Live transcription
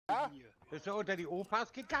Ja? Bist du unter die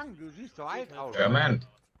Opas gegangen? Du siehst so alt aus. German.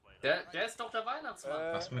 Der ist doch der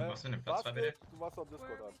Weihnachtsmann. Was machst du denn? Platz war der? Du machst am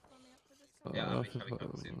Discord an. Ja, hab ich gerade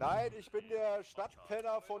gesehen. Nein, ich bin der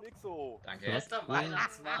Stadtpenner von Ixo. Der Danke. ist der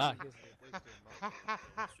Weihnachtsmann.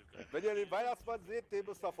 Wenn ihr den Weihnachtsmann seht, dem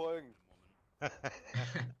müsst ihr folgen.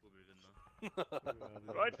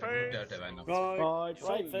 Right face. Der Weihnachtsmann. Right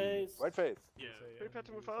face. Right face. Prepare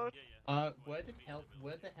to move out. Where the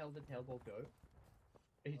hell did Hellboy go?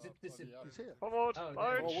 He's here. Forward.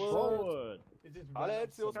 March. Forward. Alle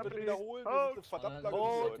Enzios bitte wiederholen. Wir sind eine verdammt lange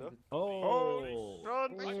Liste, Leute.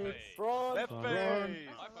 Front. Front. Left face.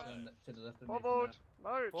 to the left of Forward.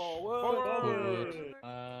 March. Forward.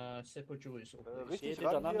 Sepulture is Richtig Steht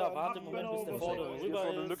hintereinander, ran wartet im Moment, bis der vordere Hier ist noch eine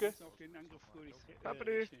rüber Lücke. ist.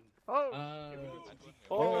 Company. Oh.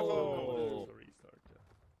 Oh.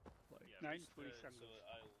 Nein, würde ich sagen.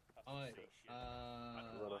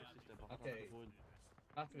 Okay.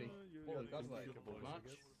 Battery. Forward, Godway. March.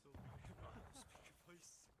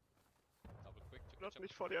 Lass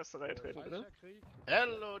nicht vor die erste Reihe treten, bitte.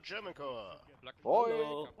 Hello, German Corps.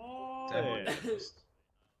 Hoi. Sehr gut.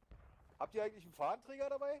 Habt ihr eigentlich einen Fahnenträger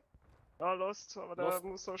dabei? Ja, Lost, aber der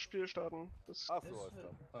muss das Spiel starten. Das Ach so, alles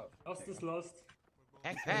klar. Lost ist Lost.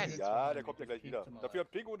 Ja, der kommt ja gleich wieder. Dafür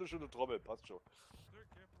hat Pink und eine schöne Trommel, passt schon.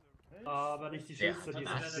 Aber nicht die schönste, die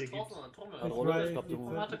es hier gibt. Trommel. Ich glaube,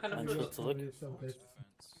 du hatte keine einen Flöte. Schritt zurück.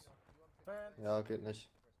 Ja, geht nicht.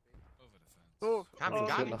 So, Kann mich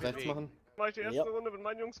gar Schritt nicht nach rechts bewegen. machen. mach ich die erste Ja. Runde mit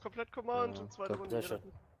meinen Jungs komplett Command Ja, und zweite top, Runde sehr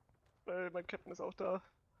hier. Mein Captain ist auch da.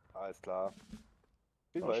 Alles klar.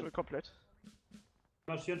 Bin Auch schon weit. komplett.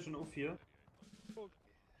 Marschieren schon U4. So.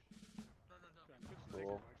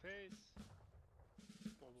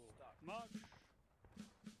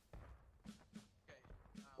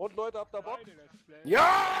 Und Leute, habt ihr Bock? Oh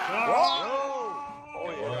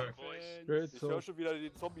yeah. Ich höre schon wieder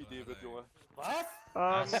den Zombie-David, Junge.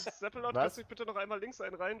 Seppelot, kannst du dich bitte noch einmal links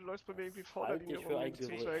einreihen? Du läufst bei mir irgendwie vor der Halt Linie dich für rum. ein Du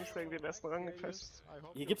Gerät. hängst irgendwie den ersten Rang fest.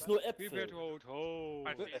 Hier gibt's nur Äpfel.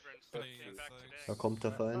 Da kommt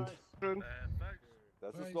der Feind. Schön.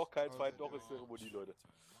 Das ist noch kein Feind, noch ist Zeremonie, Leute.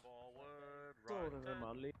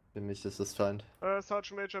 Für mich ist das Feind.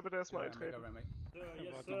 Sergeant Major, bitte erstmal eintreten.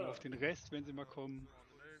 Warten wir auf den Rest, wenn sie mal kommen.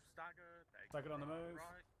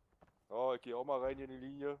 Oh, ich gehe auch mal rein hier in die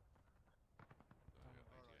Linie.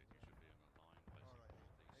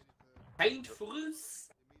 Feind Früß.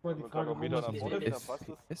 Die Frage, Meter nach vorne, dann passt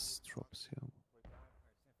es. S-Drops hier.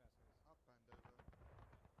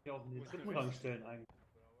 Hier auch in den dritten Rang stellen eigentlich.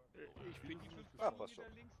 Ich bin die 5 Ah, passt schon.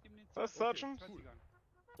 links neben den Was, Sergeant?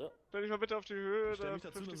 Stell dich mal bitte auf die Höhe der mich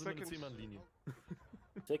dazu, 50 das ist eine Seconds. 10-Mann-Linie.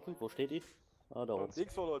 Second, wo steht die? Ah, da oben.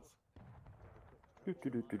 Links von uns.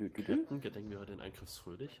 Gedenken wir heute den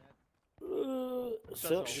Eingriffsfröhlich.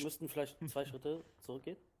 Sir, wir müssten vielleicht 2 Schritte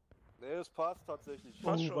zurückgehen. Ne, es passt tatsächlich.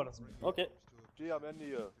 Passt schon. Okay. Steh am Ende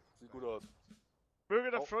hier. Sieht gut aus. Möge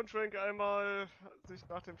der Front Rank einmal sich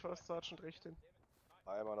nach dem First Sergeant richten.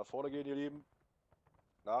 Einmal nach vorne gehen, ihr Lieben.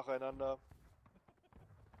 Nacheinander.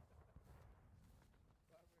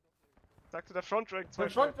 Sagte der Front Rank 2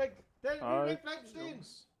 Front weg! Der Rank bleibt stehen!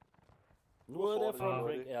 Nur der vorne, Front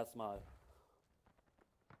Rank Leute. erstmal.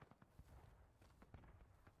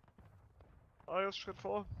 Arius, Schritt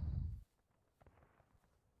vor.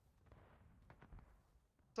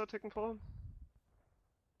 Ticken vor.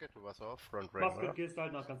 Du warst auch Front Rank, ne? gehst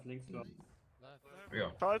halt nach ganz links.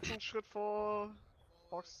 Ja. Charles einen Schritt vor.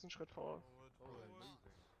 Box einen Schritt vor.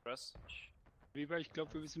 Was? Weber, ich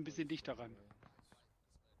glaube, wir müssen ein bisschen dichter ran.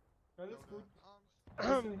 Alles gut.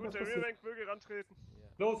 Gut, der Rear Rank möge rantreten.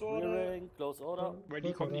 Close Order. Close Order. Weil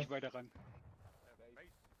die kommen nicht weiter ran.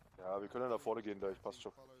 Ja, wir können nach vorne gehen gleich. Passt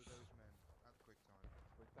schon.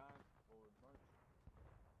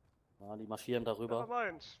 Ah, die marschieren darüber.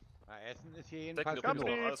 Meint. Na, Essen ist hier jedenfalls Company,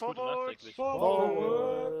 genug. Alles Gute forward, nachträglich.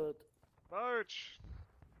 forward, March.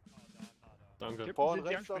 Danke. Vorne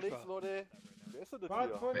rechts nach links, Leute. Wer ist denn das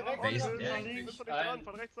hier? Wer ist der Bist eigentlich? du nicht dran,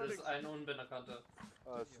 von rechts nach Das ist links. ein Unbekannter.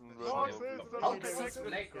 Ah, ist ein Box Red ist das Box okay. ist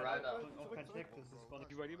Black Rider.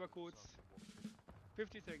 Ich überlebe mal kurz.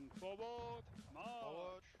 50 Sekunden. Forward.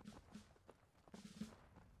 March.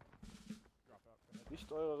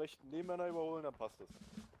 Nicht eure rechten Nebenmänner überholen, dann passt es.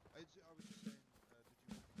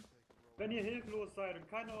 Wenn ihr hilflos seid und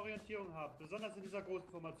keine Orientierung habt, besonders in dieser großen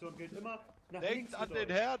Formation, gilt immer nach Denkt an den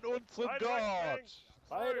Herrn, unseren Gott!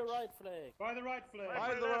 By the right flag. By the right flag.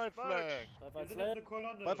 By the right flag! Wir sind eine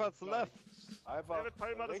Kolonne. By what's left! Einfach David,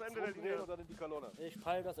 peil mal das rechts Ende der rumdrehen Linie. und dann in die Kolonne. Ich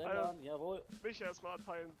peil das Ende an, jawohl. Mich erstmal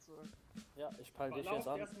anpeilen. Ja, ich peil dich jetzt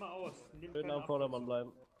an. erstmal aus. Schön am Vordermann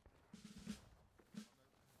bleiben.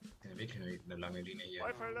 Ja, wir können eine lange Linie hier.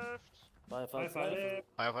 Wi-Fi left. 5 5 left.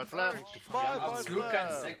 5 5 left. 5 Absolut 5 kein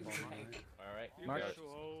left. Second Tank. Alright, You Max. got to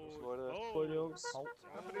hold. Leute. Hold, Jungs.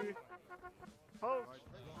 Company. Hold.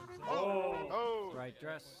 Oh. Right,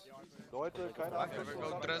 dress. Leute, keine Angst.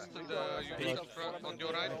 Dress to the unit on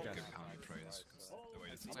your right.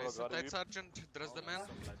 Night Sergeant, dress the man.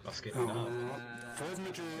 Was geht denn da?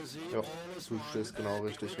 Ja, du stehst genau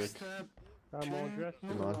richtig weg. Genau.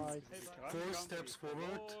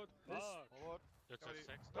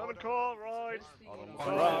 Double call, right.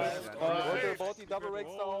 Leute, baut die Double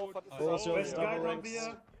Ranks auf. Was ist West Guide haben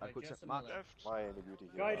wir. Left. Meine Güte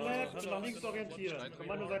hier. Guide left und nach links orientieren.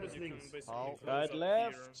 Kommandoseite ist links. Guide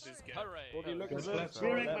left. Wo die Lücken sind.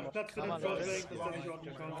 Spearing macht Platz für den First Rank, dass er nicht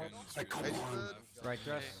ordnen kann. Right,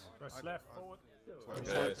 dress. Press left.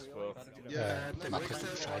 Max, eine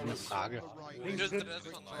bescheidene Frage. Links drin.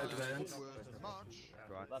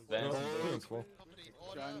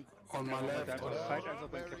 On my left. Fight also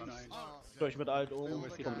beim Captain 1. Durch mit Alt oben.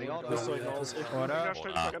 Müsst euch ausrichten. Oder?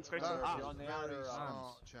 Stell dich mal ganz rechts.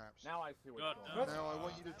 Now I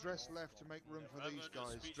want you to dress left to make room for these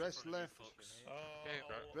guys. Dress left. Okay,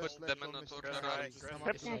 Put them in the torture right.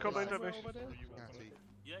 Captain, komm hinter mich.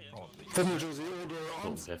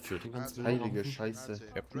 Wer führt den ganzen heilige Scheiße?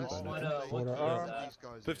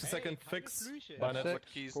 50 second fix. Bayonet.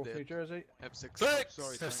 New Jersey. F6.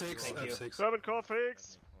 Sorry. F6. Servant call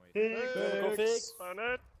fix. Fix.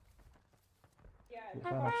 Bayonet.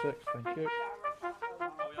 Thank you.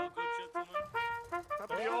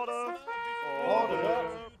 Company order.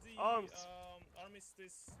 Order. Arms.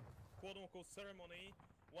 Armistice quote-unquote ceremony.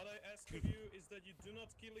 What I ask of you is that you do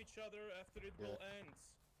not kill each other after it will end.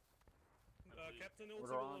 Captain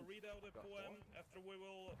Ultra will read out a poem, after we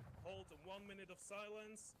will hold 1 minute of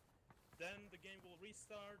silence, then the game will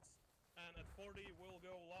restart, and at 40 we'll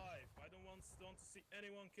go live. I don't want to see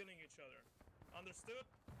anyone killing each other. Understood?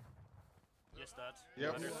 Yes, Dad.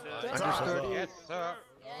 Yep. Understood. Yes, sir.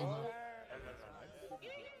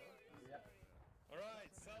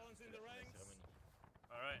 Alright, silence in the ranks.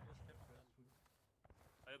 Alright.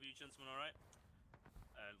 I hope you gentlemen alright.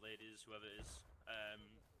 And ladies, whoever it is.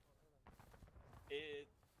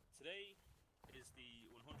 Today is the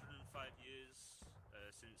 105 years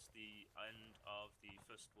since the end of the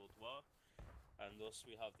First World War, and thus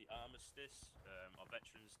we have the Armistice, or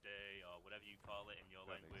Veterans Day, or whatever you call it in your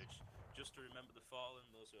language, just to remember the fallen,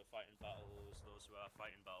 those who are fighting battles, those who are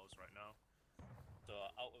fighting battles right now. So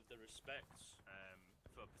out of the respect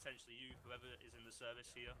for potentially you, whoever is in the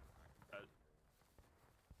service here,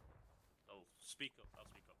 I'll speak up.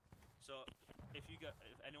 So if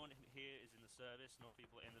anyone here is in the service, know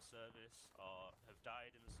people in the service, or have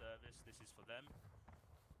died in the service, this is for them,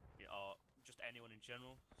 or just anyone in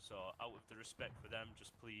general. So out of the respect for them,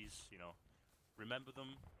 just please, remember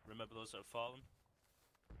them, remember those that have fallen.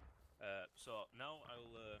 So now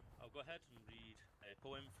I'll go ahead and read a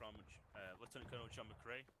poem from Lieutenant Colonel John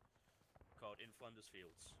McRae called In Flanders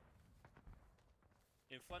Fields.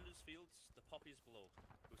 In Flanders Fields, the poppies blow,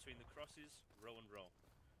 between the crosses, row and row,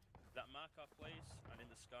 that mark our place, and in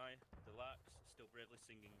the sky, the larks, still bravely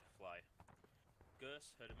singing, fly.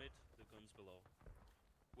 Gers heard amid the guns below.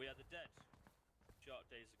 We are the dead, short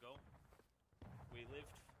days ago. We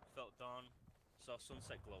lived, felt dawn, saw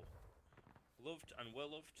sunset glow. Loved and were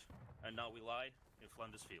loved, and now we lie in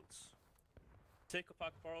Flanders Fields. Take up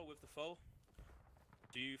our quarrel with the foe.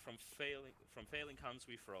 Do you from failing hands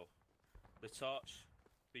we throw. The torch,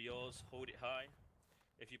 be yours, hold it high.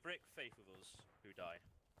 If you break faith with us, who die.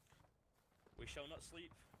 We shall not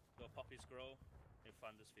sleep, though poppies grow in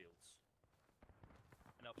Flanders Fields.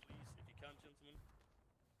 And now please, if you can, gentlemen,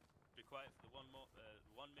 be quiet for the 1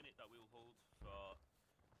 minute that we will hold for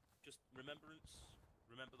just remembrance.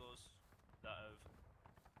 Remember those that have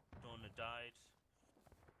done and died,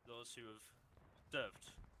 those who have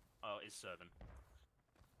served or is serving.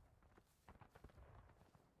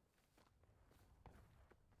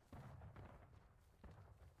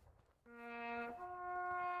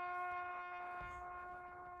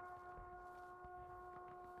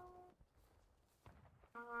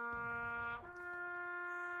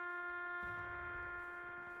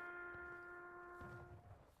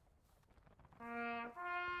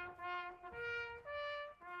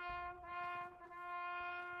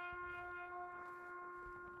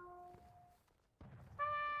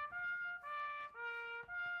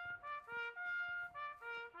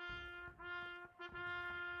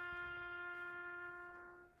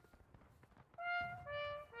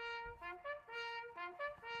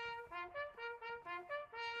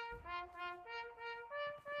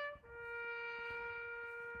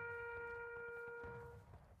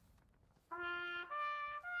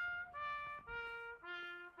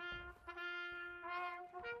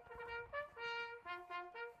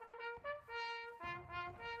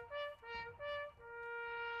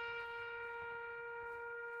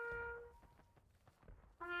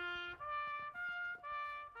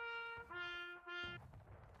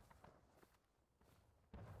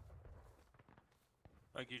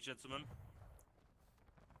 Thank you, gentlemen.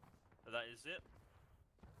 That is it.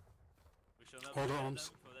 We shall never Order forget arms.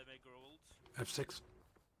 them, for they may grow old. F6.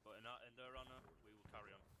 But in their honor, we will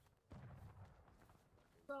carry on.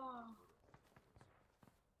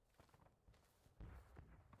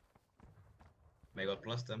 May God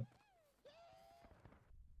bless them.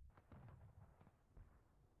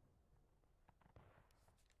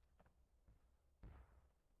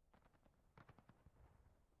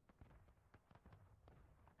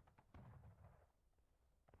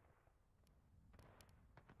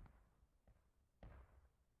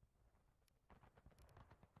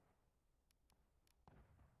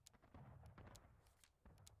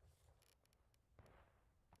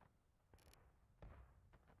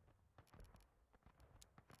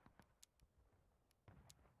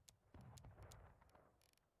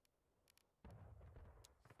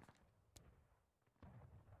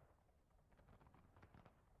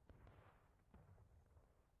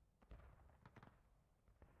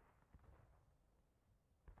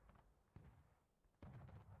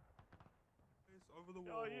 Over the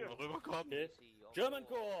wall. Ja, hier. Okay. German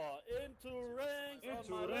Corps, into ranks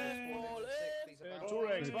Into on my left ranks. wall, Two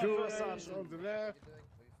ranks, one first sergeant on the left.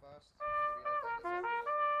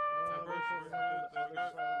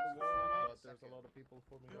 There's a lot of people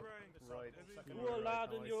forming up right. Nur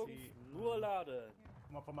laden, Jungs, nur laden.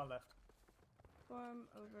 Come up on my left. Form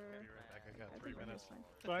over. I got 3 minutes.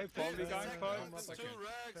 Five, form die Gang, five.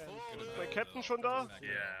 Ist mein Captain schon da?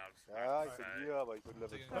 Ja, ich bin hier, aber ich bin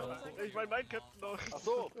Level 2. Ich meine mein Captain noch. Ach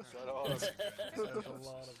so.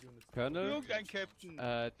 Colonel, Irgendein Captain.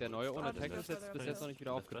 Der neue ohne Tank ist jetzt bis jetzt noch nicht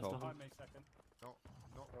wieder aufgetaucht.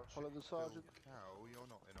 Follow the sergeant. Cow, you're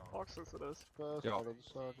not in our Ox ist das. first. Ja. Follow the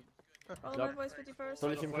sergeant. Follow my voice 51st.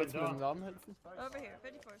 Soll ich ihm kurz mit dem Namen helfen? Over here,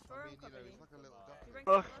 51st. I Forum mean, you know, company. he's like a little duck. You rank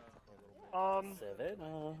Ach. left.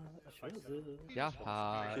 Savannah, ich höre. Ja,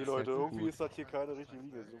 Okay, Leute, irgendwie ist das hier keine richtige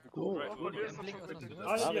Linie. So viel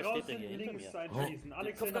Alle, Ah, die wer raus steht denn sind, hier hinter links mir? einschließen.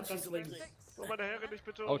 Alexander ganz links. So, meine Herren, ich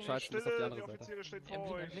bitte Oh, um scheiße, du musst auf die Stille. andere Die Seite. Offiziere stehen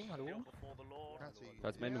vor euch. Catty.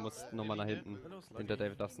 Als Mann, du musst nochmal nach hinten. Hinter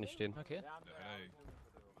David darfst du nicht stehen. Okay.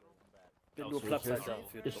 Bin nur Platzhalter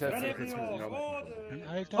für Ich helfe dir kurz mit dem Namen.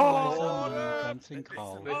 Alter, ganz in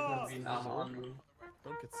Grau.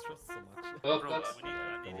 Don't get stressed so much. Oh Gott.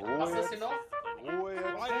 Was ist das hier noch? Ruhe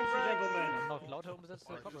jetzt. Noch lauter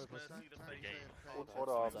umbesetzte Und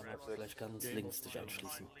Vorderarm. Sag mal, vielleicht ganz links dich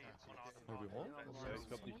anschließen. Ich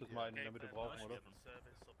glaube nicht, dass wir einen in der Mitte brauchen, oder?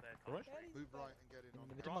 Move right and get in on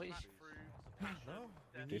Bitte mach ich.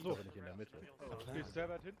 Steht doch nicht in der Mitte. Stehst sehr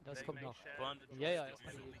weit hinten. Das kommt noch. Ja, ja,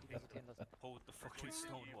 erstmal die Kapitän lassen. Hold the fucking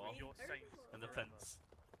stone wall and the fence.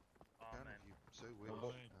 you so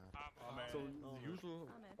weird. So, usual,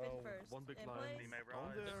 Amen. 51st. one big In line place.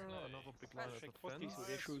 down there, another big line at the fence.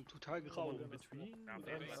 Sehr schön, total grau. One in between, and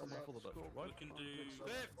someone for the left, We right? can do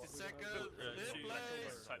 50 seconds, two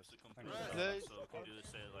place. types of companies. So we can do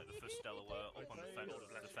say like the first Delaware up on the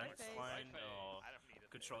fence line or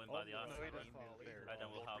controlling by the artillery, and then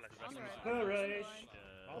we'll have the rest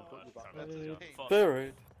of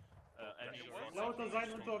Parade. Lauter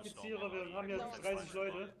sein Unteroffiziere, wir haben jetzt 30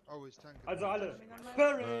 Leute. Oh, his tank. Also alle.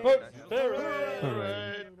 Parade!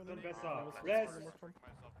 Parade. Dann besser. Rest.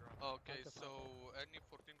 Okay, so any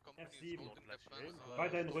 14 companies F7. holding the fence.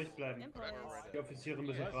 Weiterhin ruhig bleiben. In place. Die Offiziere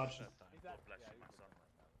müssen quatschen.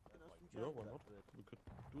 Yeah, why not? We could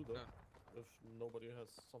do that. If nobody has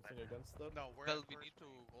something against that. Well, we need to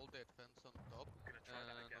hold that fence on top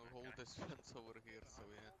and hold this fence over here, so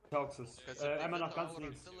yeah. Taugst es. Einmal nach ganz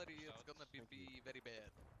links. Artillery, it's gonna be very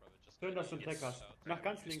bad. Schön, dass du einen Tech hast. Nach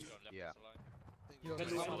ganz links. Yeah. Wenn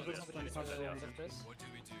du ihn drückst, dann kannst du ihn. What do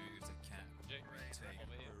we do if they can't take first tank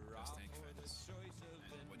fence?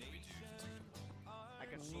 And what do we do I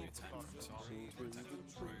can to attack from top? Attack from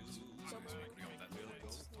pros? So we agree on that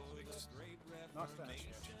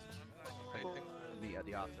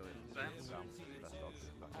The artillery. Best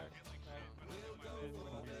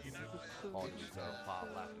on the far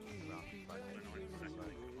left.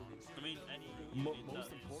 I mean, any Most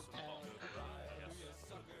important.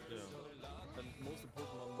 Yeah. And most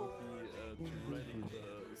important one would be to ready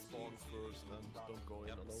the spawns first and don't go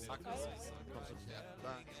in alone. Start spawns, so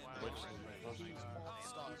definitely keep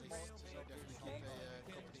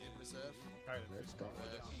a company in reserve.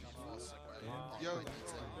 Yo, in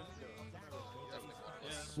detail.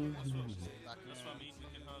 that's what I mean. We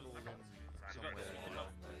can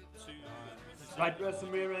have two. Right rest im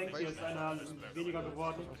Rear-Rank, hier ist einer weniger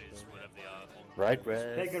geworden. Right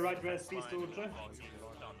rest. Take a right rest, please, Duce.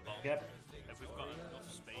 Yep.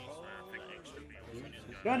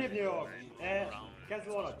 Ja, neben dir auch.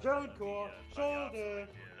 Cancel Order. German Corps, Shoulder.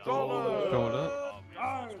 Shoulder.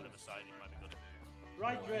 a bit of a siding might be good.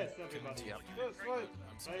 Right dress, everybody. Yep. Right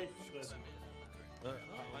dress.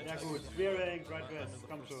 Ja gut, wearing right dress,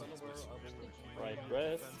 komm schon. Right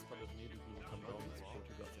dress.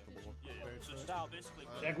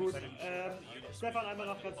 Sehr gut. Stefan, einmal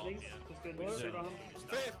nach ganz links, dass wir einen Mixsaber haben.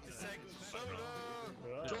 50 seconds, soda!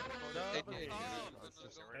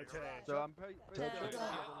 So I'm pretty sure on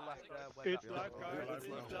the left there. It's live, guys.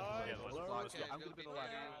 It's live. I'm gonna be the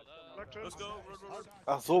left. Let's go.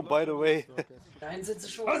 Ach so, by the way. Nein, sind sie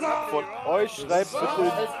schon.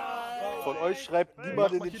 Von euch schreibt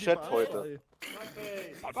niemand in den Chat heute.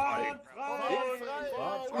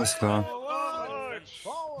 Alles klar.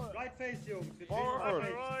 Right face, Jungs.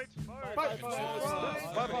 Right.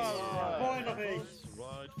 Vorhin noch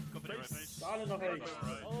rechts. Alle noch rechts.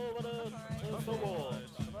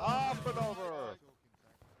 Up and over.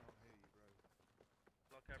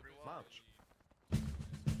 March.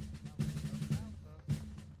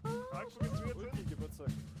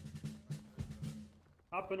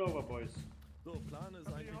 Up and over, boys. So, Plan ist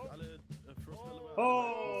eigentlich alle First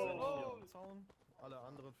Element am Zaun, alle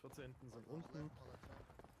anderen 14. sind unten.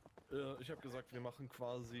 Ich habe gesagt, wir machen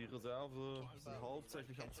quasi Reserve, sind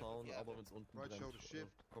hauptsächlich am Zaun, aber wenn es unten brennt,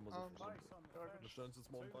 kommen wir sofort. Wir stellen uns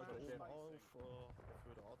jetzt morgen weiter oben auf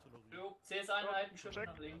für die Artillerie. Jo, CS-Einheiten, Schiff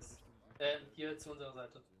nach links. Hier zu unserer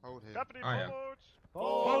Seite. Hold here. Company Ah, ja. forward!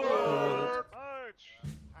 Forward! March!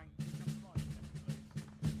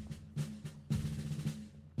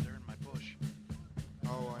 They're in my bush.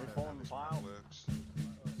 Oh, I know how this map works.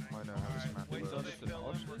 I know how this map works.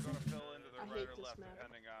 We're gonna fill into the right or left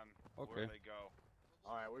depending on where they go.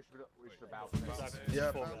 Alright, we should about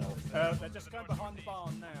Yeah. They're just going behind the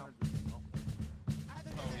barn now.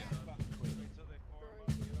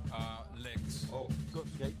 Legs. Oh, got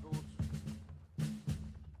skateboards.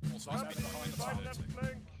 Also has been behind the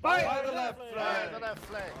Right, target. left flank. By the left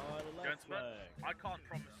flank. Gentlemen, I can't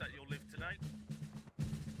promise that you'll live tonight.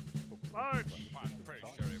 March! I'm pretty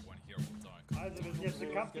sure everyone here will die. Also, wir sind jetzt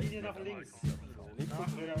eine Kampflinie nach links.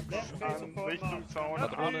 Left face und vorne Richtung Zaun.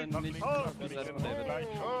 Patrone nicht gesetzt, David.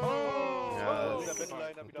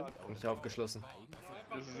 Nicht aufgeschlossen.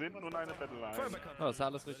 Wir sind nun eine Battleline. Oh, das ist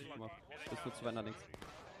alles richtig gemacht. Bis kurz zu Wender links.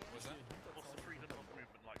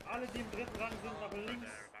 Alle, die im dritten Rang sind, nach links.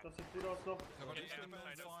 Das sieht gut aus noch.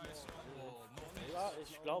 Ja,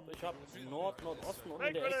 ich glaube, ich habe Nord, Nordosten und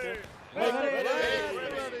in Make der Ecke.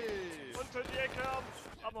 ready! Unter die Ecke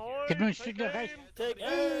am Holen! Gib mir ein Stück nach rechts. Take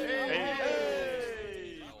aim!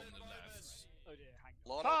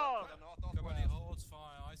 Fahr! Company holds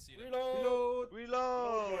fire, I see that.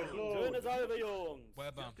 Reload! Schöne Salve, Jungs!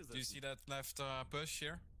 Webber, do you see that left push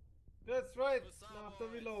here? That's right. After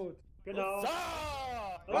reload. Genau.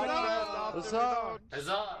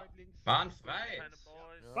 Bahn frei!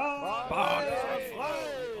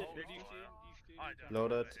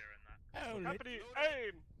 Loaded. Company,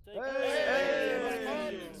 aim! Die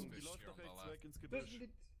läuft doch rechts weg ins Gebüsch.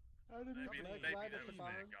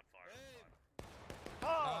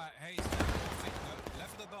 Hey,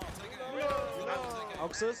 left the bar, take it.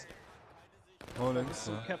 Auxis? Oh, links.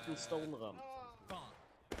 Ja. Captain Stone ran.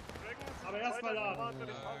 Aber erstmal laden.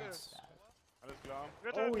 Alles klar.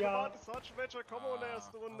 Oh ja. Sergeant Major, Combo in der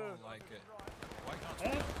ersten Runde. I like it. Why can't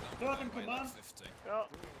Hä? we Third in command? 50? Ja.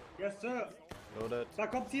 Yes, sir. Loaded. Da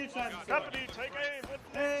kommt Zielscheiben. Sir. Company, take aim!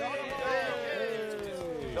 Hey.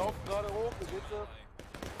 Lauf gerade hoch, bitte.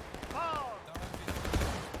 Fahr!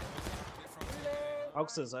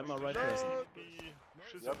 Auxis, einmal right press.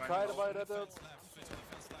 Ich hab keine bei der Dirt.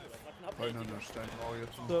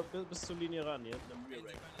 So, bis zur Linie ran, hier hinten im Rear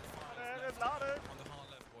Rack. Lade!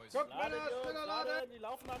 Laden, die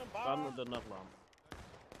laufen an einem Bahn. Ran und danach laden.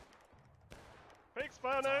 Fix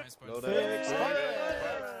Bayonet! Nice, Loaded. Fix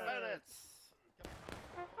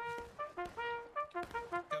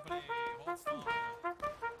Company, hold fire.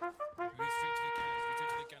 Retreat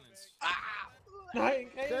to the cannons. Nein,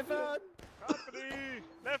 Stefan! Company!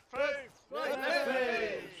 Left face! Right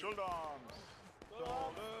face! Shoulder arms!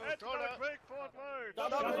 Head back, quick, forward march!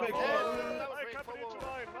 Back, Company forward. to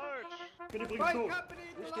line, march! Bitte bring's hoch.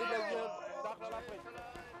 Ich stehe da hier. Nach der Lampe.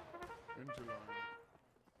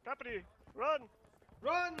 Company, run!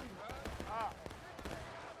 Run!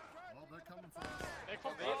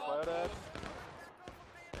 Feuert.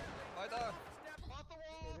 Weiter!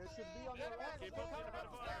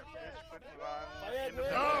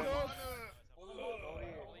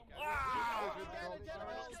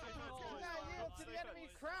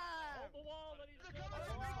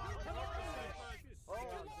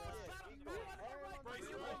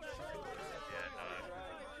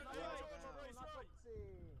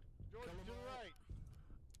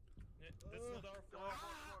 That's not our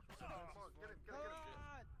flag.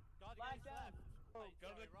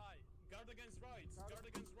 Guard against rights. Guard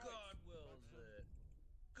against rights. God wills it.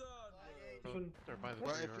 God wills it. They're by the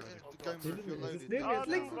tree already. Gomer, if you're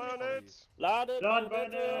loaded.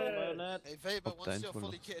 Bayonet! Hey, Weber, once you're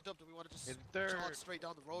fully kitted up, do we want to just charge straight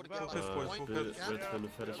down the road and get back to the point? Wenn du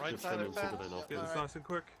fertig bist, dann nimmst du deinen auf. Get this nice and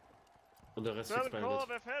quick. Und der Rest fix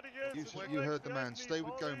Bayonet. You heard the man. Stay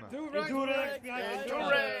with Gomer. Two ranks behind! Two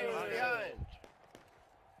ranks!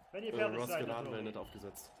 Wenn ihr fertig Ross seid, gerade Bayonet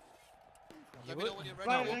aufgesetzt. Let me know when you're ready.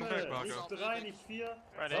 Zwei Ränge, nicht 3, nicht 4,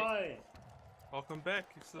 2. Welcome back,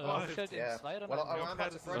 you survived. Yeah. Well, I ran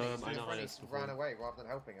back to Freddy's because Freddy ran before. away rather than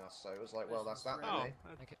helping us, so it was like, well, that's that Oh, really.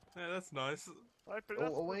 yeah, that's nice.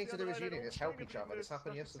 All we need to do as unit is help each other. This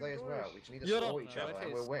happened yesterday as well. We just need to support each other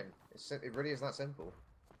and we'll win. It really is that simple.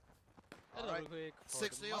 Alright,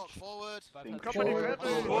 6 New York, forward. Company Forward.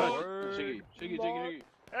 Shiggy, shiggy, shiggy.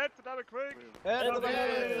 Head to double quick. Double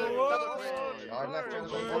quick. Alright, left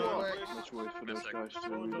gentlemen, double quick.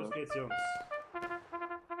 Und los geht's, Jungs.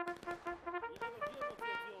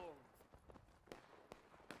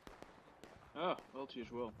 Ah, Welty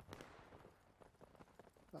as well.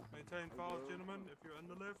 Maintain fast, gentlemen. If you're in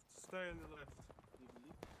the left, stay in the left.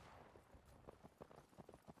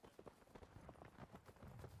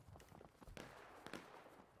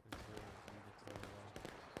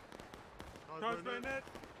 Charge bayonet!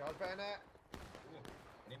 Charge bayonet.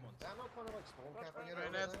 That not kind of like spawn camping it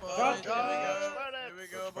over there? Charge bayonet! Here we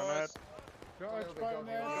go, boys. Charge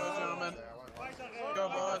bayonet. Go, gentlemen. Weiter Go,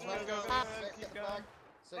 boys, let's go. Get the flag.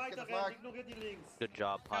 Get the rennen, flag. ignoriert die links. Good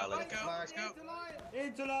job, pilot. Let's go, let's go.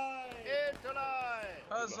 Into line!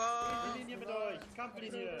 Huzzah! In die Linie mit euch,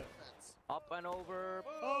 Kampflinie. Up and over.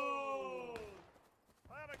 Oh!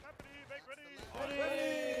 Fire the company, make ready.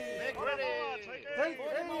 Ready! Make ready. Take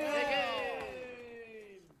aim.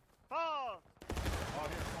 Fire.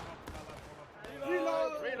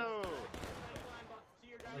 Reload!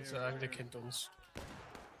 Also der kennt uns.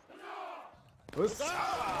 Was?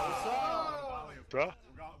 Bruh.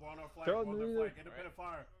 Independent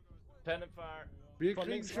fire. Independent fire. Wir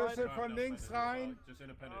kriegen Schüsse von links rein. Just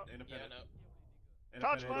independent.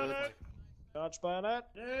 Charge bayonet. Charge bayonet.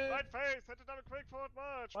 Right face, hit the double quick forward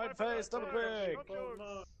march. Right face, double quick.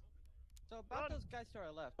 So about those guys to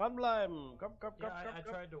our left. Dranbleiben. Komm. I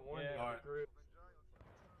tried to warn you.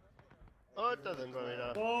 Und da sind wir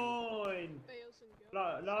wieder. Moin.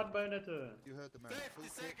 Laden Bayonette. You heard the man. Full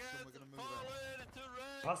kicks and we're gonna move out.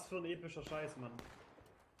 Was für ein epischer Scheiß, Mann.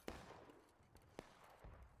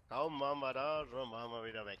 Kaum waren wir da, schon waren wir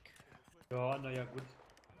wieder weg. Ja, naja, gut.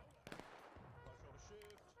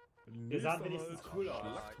 Wir sahen wenigstens cool aus.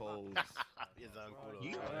 Wir sahen cool aus.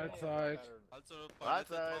 Mahlzeit.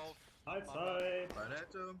 Mahlzeit.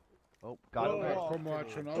 Mahlzeit. Oh, Komm mal,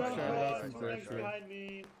 schon aufstellen lassen, sehr schön. Behind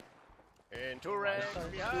me. In two ranks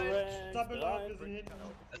behind. Doppel up, wir sind hinten.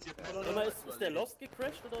 Ist der Lost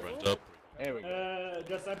gecrashed oder so?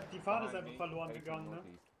 Die Fahne ist einfach verloren gegangen, ne?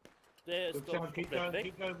 Der ist doch komplett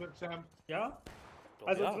weg. Ja?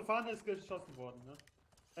 Also unsere Fahne ist geschossen worden, ne?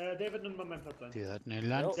 David, nimm mal meinen Platz ein. Die hat eine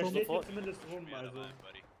Der steht hier zumindest rum, also.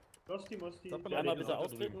 Losti, Mosti. Einmal bitte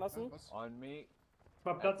austreten lassen. On me.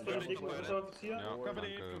 Mal Platz für den dicken Offizier. Ja,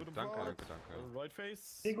 danke. Right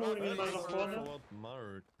face. Ingo, nimm mal nach vorne.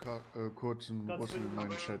 Kurzen Russen in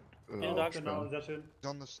meinen Chat. Genau, sehr schön.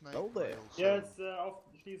 On the snake. Jetzt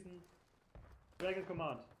aufschließen. Dragon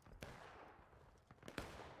Command.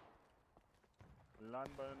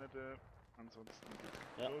 Laden Bayonette. Ansonsten.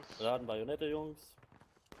 Ja, laden Bayonette, Jungs.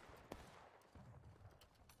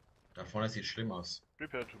 Da vorne sieht schlimm aus.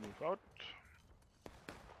 Prepare to move out.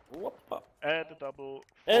 Woppa. Add a double.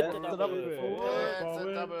 Add a double. Add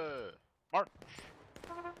a double. March.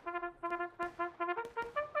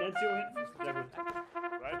 Jetzt hier hinten. Sehr gut.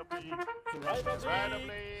 Right oblique. Right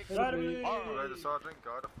oblique. Right oblique. Alright, Sergeant,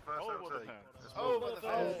 guard up the first Over the LT. fence. Over the fence.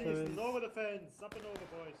 Aufschließen. Over the fence. Up and over,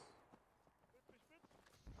 boys.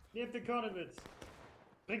 Nehmt den Colonel mit.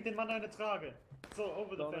 Bringt den Mann eine Trage. So,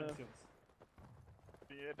 over the fence, Jungs.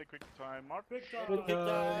 Be at the quick time. March. Quick time. Quick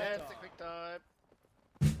time. That's the quick time.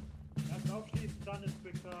 Erst aufschließen, dann ist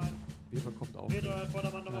Quick Time. Weber kommt auch. Dreht euer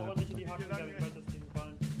Vordermann nochmal ordentlich in die Haken, falls das Ding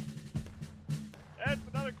gefallen. Add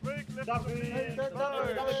a double quick. Left Double oblique.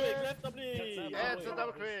 Left oblique. Add the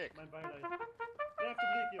double quick. Mein Beileid. Left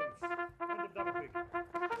oblique, Jungs. Und den Double Quick.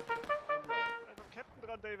 Also Captain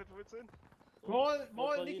dran, David, wo willst du hin?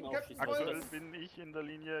 Moin, dicken Captain. Aktuell bin ich in der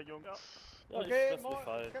Linie, Jungs. Ja, Okay, das ist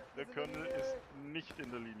Fall. Der Colonel ist nicht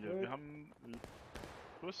in der Linie. Wir haben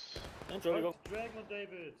Bus. Entschuldigung. Dragon und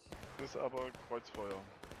David. Das ist aber Kreuzfeuer.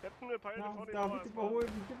 Captain, wir peilen Da, vorne die da, Mauer bitte erstmal.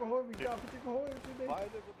 überholen mich, da, bitte überholen mich. Pfeile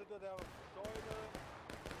sind hinter der Scheune.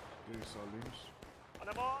 Die ist da links. An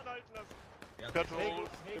der Mauer anhalten lassen. Patrol.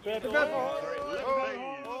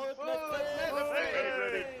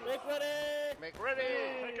 Make ready.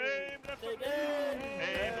 Take aim, left oblique.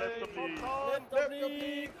 Aim, left oblique. Left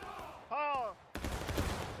oblique. Power.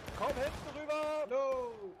 Komm hinten rüber.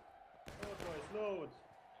 Load. Load, Boys, load.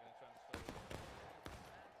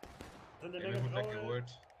 Sind eine Menge Graue.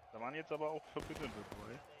 Da waren jetzt aber auch Verbündete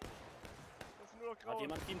dabei. Das sind nur noch Graue. Hat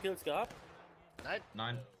jemand Teamkills gehabt?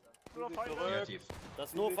 Nein. Nur noch Feinde. Negativ.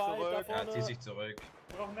 Das nur Feind da vorne. Zieh sich zurück.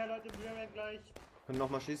 Wir brauchen mehr Leute im Rearrank gleich. Können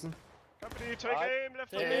nochmal schießen? Company, take aim,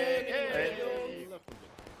 left Take oblique. aim.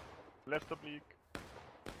 Left oblique.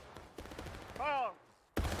 Fire.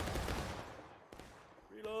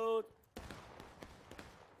 Reload.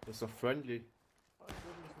 Das ist doch friendly.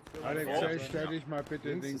 Alexei, stell dich mal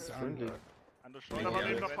bitte links an. An der Scheune waren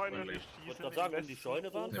eben noch Feinde, die Ich schießen. wollte gerade sagen, wenn die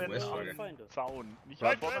Scheune waren, Oben waren Feinde. Zaun. Nicht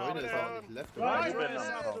Right, vorne Scheune ist auch an nicht left Right, oder rest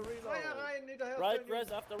right. after reload. Feuer rein, hinterher. Right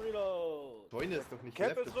press after reload. Scheune ist doch nicht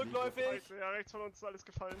Camp left ist oblique. rückläufig. Ja, rechts von uns ist alles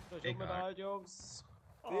gefallen. Egal. Jungs.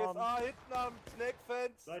 DSA hinten am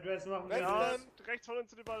Snackfence. Side West machen wir. Ja, Western. rechts von uns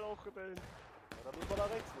sind überall auch Rebellen. Ja, dann müssen wir da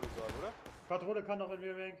rechts, würde ich sagen, oder? Patrone kann noch in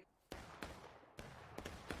Rearrank.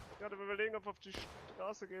 Ja, wir überlegen, ob wir auf die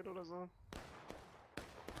Straße gehen oder so.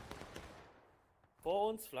 Vor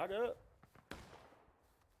uns, Flagge.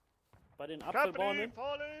 Bei den Company, Apfelbäumen.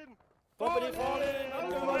 fallen! Company fallen!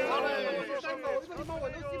 Über die Mauer,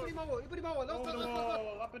 los, über die Mauer, über die Mauer, los, los, los,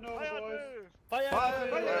 los. Up and over, Boys.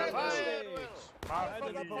 Fire!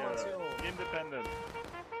 Independent.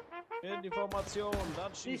 In die Formation,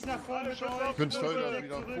 dann Schieß nach vorne, Alle Schüsse Boys. auf Könnt die stolz, Nüsse. dass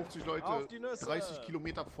wieder 50 Leute 30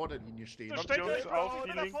 Kilometer vor der Linie stehen. Steckt euch auf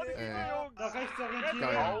die linke. Nach rechts orientieren.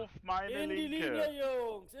 Geil. Auf meine in die linke. Linie,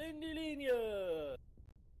 Jungs! In die Linie!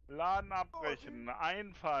 Laden abbrechen,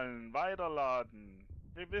 einfallen, weiterladen.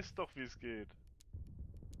 Ihr wisst doch, wie es geht.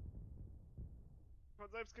 Von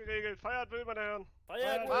selbst geregelt. Feiert will, meine Herren.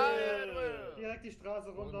 Feiert will! Direkt die Straße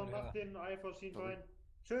runter und macht den Eifer Schienbein.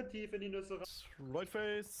 Schön tief in die Nüsse rein. Right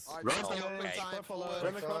face.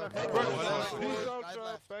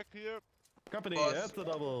 Back here. Company, at the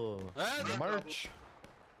double. March.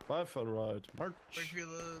 Rifle right. March.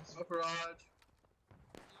 Upper right.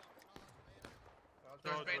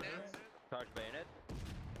 Charge bayonet.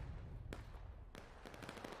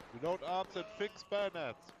 Reload arms and fix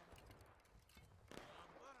bayonets.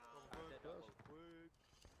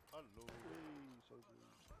 Hallo.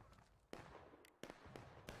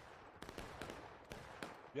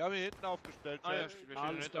 Wir haben hier hinten aufgestellt. Ah ja, Chef. wir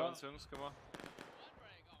stehen hinter uns, Jungs, komm mal.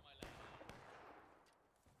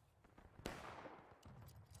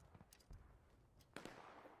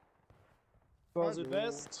 Vor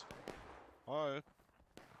Südwest. Hi.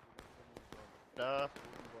 Da.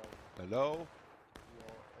 Hello.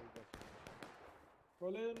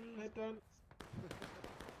 Colin, hinten.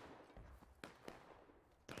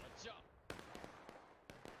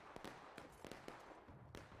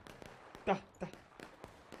 Da.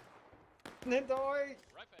 Hinter euch.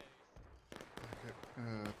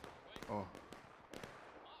 Oh.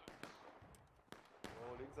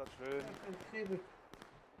 Oh, links hat schön. Ein Knebel.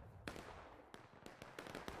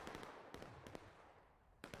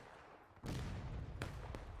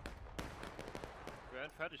 Wir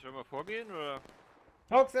werden fertig, wollen wir vorgehen oder?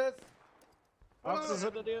 Hoxes! Hoxes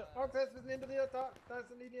hinter dir. Hoxes, wir sind hinter dir. Da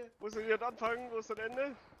ist eine Linie. Wo ist denn jetzt anfangen? Wo ist das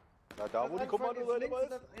Ende? Na, da wo die Kommandoseite links ist.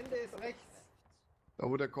 und das Ende ist rechts. Da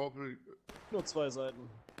wo der Korporal Nur zwei Seiten.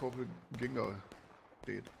 Ginger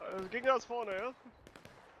steht. Also Ginger ist vorne, ja?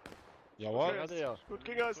 Jawohl. Okay, gut,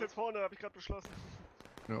 Ginger ist jetzt vorne, habe ich gerade beschlossen.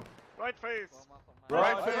 Ja. Right face.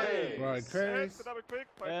 Right face. Right face. That's double quick.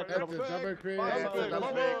 At Right At the double quick. At the double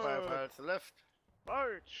quick. Left.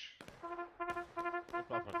 March.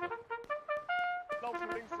 Laufen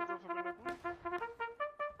links unsere Verbündeten.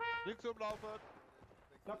 Links umlaufen.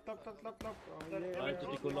 Klapp. Halte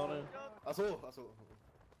die Kolonne. Achso.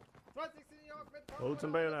 20. York mit Hold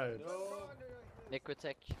some bayonet.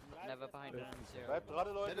 Necrotech, never behind us. Bleibt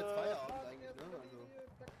dran, Leute. Jetzt Feierabend eigentlich, ne? Also.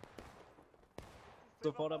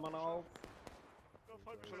 Sofort der Mann auf.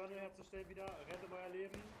 Kolonne herzustellen wieder. Rettet euer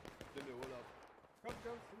Leben. Stille Urlaub. Kommt,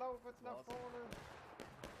 Jungs, laufet nach vorne.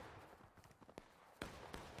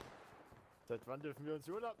 Seit wann dürfen wir uns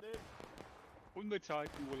Urlaub nehmen?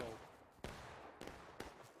 Unbezahlten Urlaub.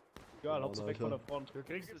 Egal, Hauptsache weg von der Front. Du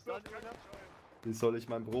kriegst es dann wieder. Wie soll ich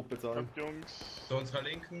mein Brot bezahlen? Kommt, Jungs. Zu unserer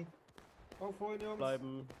Linken. Aufholen, Jungs.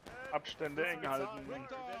 Bleiben. Abstände eng halten.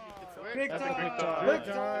 Quick Quick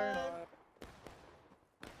time.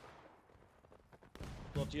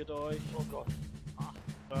 Sortiert euch. Oh Gott.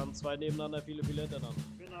 Dann zwei nebeneinander, viele hintereinander.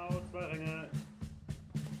 Genau, 2 Ränge.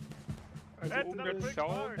 Also um den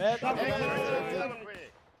Zaun.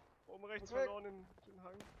 Oben rechts verloren den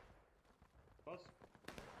Hang. Was?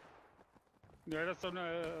 Ja, das ist so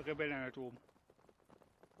eine Rebelle halt oben.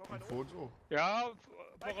 Vor uns auch. Ja,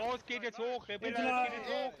 voraus geht jetzt hoch. Rebelle geht jetzt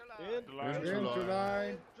hoch.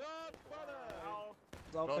 Hinterlein.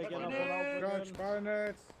 Saufverkehr nach vorne.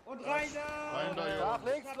 Spannend. Und rein da! Rein da, Jungs. Nach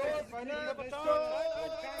links, los! Rein da,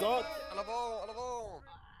 Gott! À l'avant, à l'avant!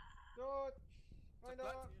 Gut! Rein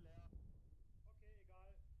da!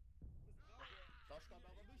 Das stand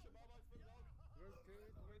aber nicht im Arbeitsvertrag.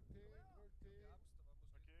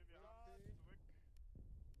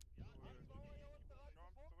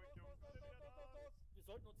 Wir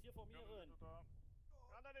sollten uns hier formieren.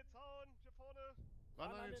 Ran an den Zaun, hier vorne!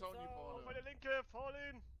 Ran an den Zaun hier Auf vorne. meine linke, fall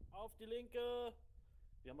in! Auf die linke.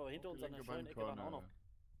 Wir haben aber hinter uns an der Scheunenecke waren auch noch.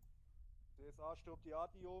 DSA stirbt die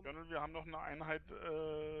Artium. Sondern wir haben noch eine Einheit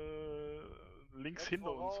links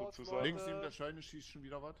hinter uns sozusagen. Links neben der Scheune schießt schon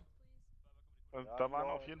wieder was. Da waren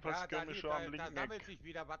auf jeden Fall Ja, Skirmisher am da linken sammelt Eck. sich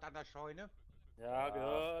wieder was an der Scheune. Ja,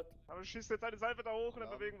 gehört. Aber wir schießen jetzt eine Salve da hoch und dann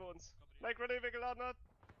bewegen wir uns. Make ready, wer geladen hat.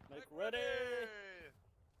 Make ready.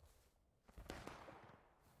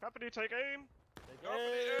 Company, take aim. Take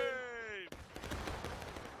aim.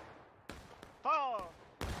 Fire!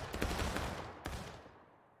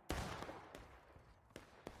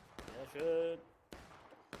 Sehr schön.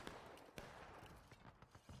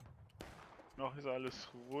 Noch ist alles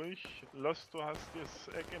ruhig. Lost, du hast das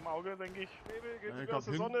Eck im Auge, denke ich. Nebel, geht Ich wieder aus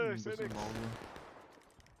hab der hinten Sonne, ein ich seh bisschen nix. Auge.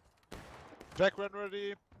 Jack, run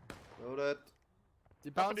ready! Loaded.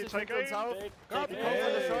 Die Company, take aim! Take Company,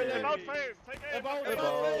 aim. about face! Take aim! About Take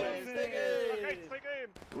face, aim! take aim. Nach rechts, take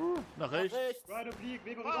aim! Nach rechts. Right oblique,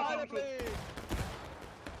 Weber Right rüber. oblique!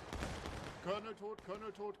 Colonel tot,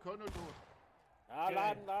 Colonel tot, Colonel tot. Ja,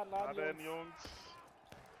 laden, Laden, Jungs. Jungs.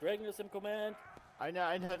 Dragon ist im Command. Eine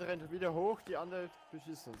Einheit rennt wieder hoch, die andere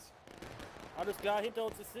beschießt uns. Alles klar, hinter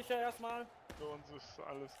uns ist sicher erstmal. Für uns ist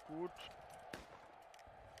alles gut.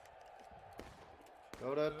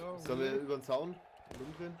 Loaded. Sollen wir über den Zaun?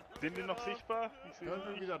 Drin? Sind die noch sichtbar? Ich sehe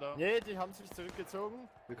Colonel sie wieder da. Nee, die haben sich zurückgezogen.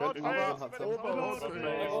 Wir könnten über den Zaun.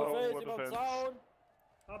 Oberface, über den Zaun.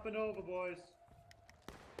 Up and over, boys.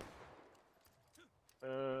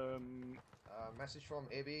 Message from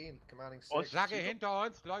AB, commanding 6. Flagge hinter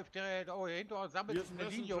uns, läuft hinter uns, sammelt Hier sich ist eine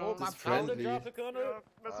Linie Messenger. oben am Das ist Zaun. friendly. Ja,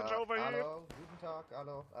 Message over here. Hallo, guten Tag,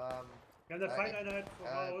 hallo. Wir haben eine Feindeinheit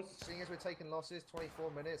voraus. Seeing as we're taking losses, 24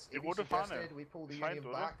 minutes, Die AB rote Fahne. suggested we pull the Scheint, Union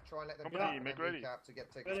oder? back, try and let them Company, back make and ready. recap to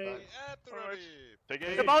get tickets Ready. back. At ready! Take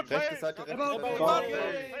aim. About Rechte face! Seite, rechte About Seite.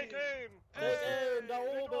 face. Take aim! Take aim, da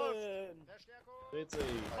oben. Dreht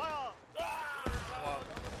sich. Fire!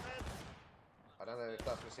 I don't know if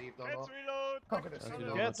that's received or Let's not. reload! I'm gonna see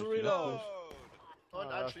it. Get to reload. Und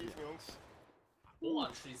anschließen, Jungs. Wo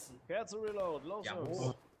anschließen? Get to reload. Los,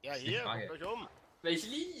 Jungs. Ja, hier, guckt euch um. Welche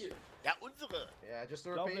Linie? Ja, unsere. Yeah, just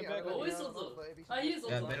to Lauf repeat. mir I weg. don't know Wo if ist you unsere? know, but AB Ah, hier ist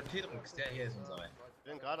suggested- unsere. P-Drucks, der hier ist unsere. Wir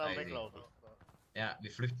sind gerade am Weglaufen. Ja,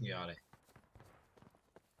 wir flüchten gerade.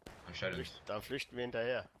 Anscheinend. Da flüchten wir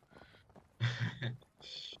hinterher.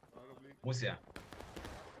 Muss ja.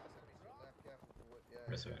 Yeah,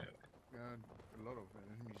 Das yeah. Yeah, a lot of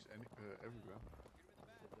enemies everywhere.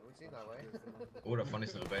 Don't seem that way. Oh, davon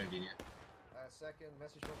ist eine Rebellenlinie. Second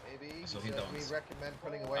message from AB. So He hinter said we uns. recommend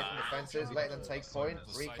pulling away from the fences, letting them take point,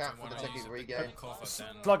 recap for the ticket regain.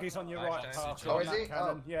 Sluggy's on your right, Parker. Oh, is he?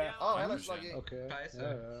 Oh, Yeah. oh, hello, Sluggy. Okay.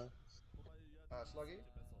 Scheiße. Sluggy?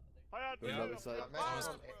 Feiert! Message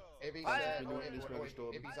from AB said, or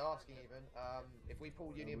Ibby's asking even, if we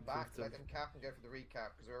pull Union back, let them cap and go for the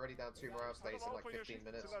recap, because we're already down 2 morale states in like 15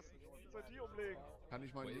 minutes. Kann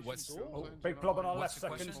ich mal nicht What's- Oh, big blob on our left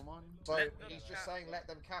What's the second. So he's just saying let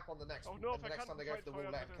them cap on the next, Oh, no, and the next time they go for the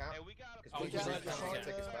wall, let them cap. Because we just just need to get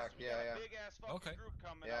tickets back. Yeah, yeah. Okay.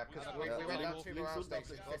 Yeah, because we went down 2 morale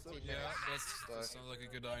states in 15 Yeah, minutes. that sounds like a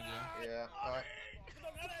good idea. Yeah, alright.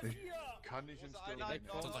 Ich kann nicht ins I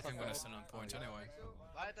don't think I'm gonna stand on point anyway.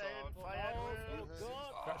 Weiterhin feiern!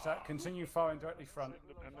 Scratch that. Continue firing directly front.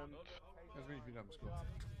 Jetzt bin ich wieder am Score.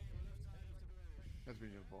 Jetzt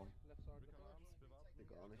bin ich am Baum.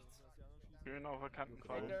 Gar nichts. Schön auf der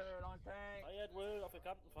Kantenfall. Feiert Will auf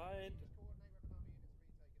erkannten Feind.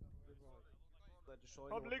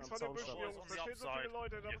 Kommt links von den Büschen, Jungs. Da stehen so viele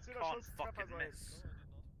Leute, da muss jeder Schuss ein Treffer sein.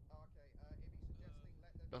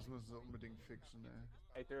 Das müssen sie unbedingt fixen,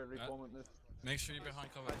 ey. Make sure you're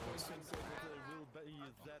behind cover, boys. You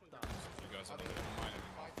guys are not in mine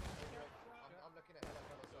anymore. I'm looking at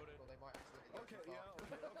LFL Circle, they might accidentally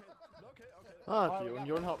Ah, die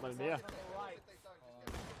Union haut mal mehr.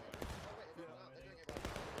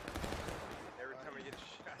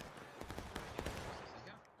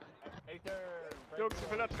 Jungs,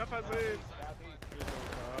 ich will da Treffer sehen.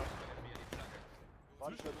 War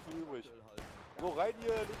nicht mehr viel übrig. So, rein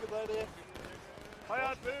hier, linke Seite.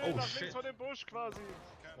 Feiert wild, Oh, nach shit. links von dem Busch quasi.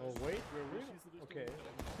 Oh, wait, we're really? Okay.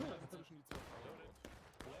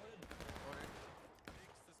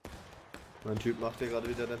 Mein Typ macht hier gerade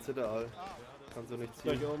wieder den Zitteral. Kannst du nicht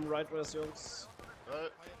ziehen. Gleich oben, right rest, Jungs.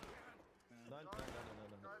 Nein.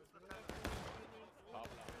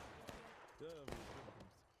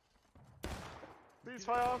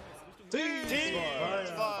 Ceasefire.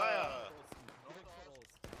 Ceasefire.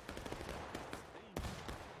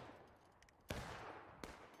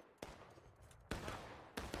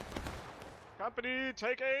 Company,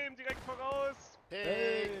 take aim, direkt voraus.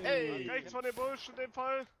 Take aim. Rechts von dem Busch in dem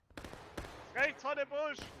Fall. Rechts von dem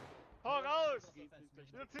Busch. Voraus.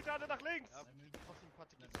 Ihr zieht alle nach links.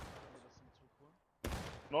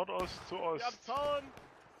 Nordost zu Ost. Am Zaun.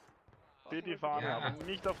 Seht die Fahne, Ja. aber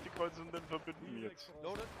nicht auf die kreuzenden Verbünden jetzt.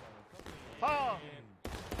 Fahr!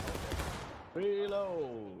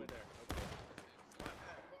 Reload.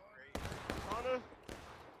 Fahne.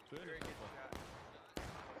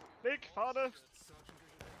 Nick, Fahne.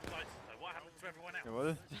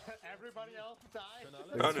 Jawohl. Everybody else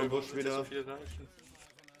die. Links vom Busch wieder.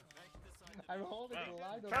 I'm holding the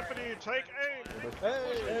line. Company, take aim.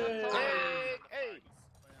 Take aim.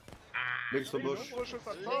 Links vom Busch. Busch ist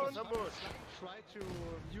am Zaun. Try to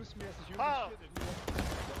use me as a human Fahr!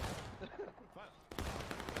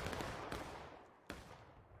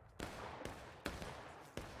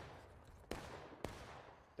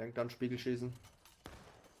 Denkt an Spiegelschießen.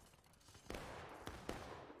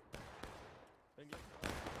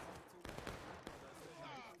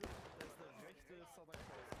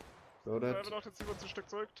 Loaded. Wir noch, jetzt ziehen wir uns ein Stück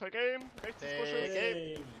zurück. Take aim. Rechts des Busches.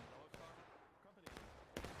 Take aim.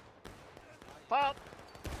 Fahrt!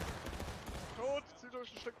 Tot, zieht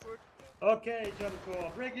euch ein Stück zurück. Okay,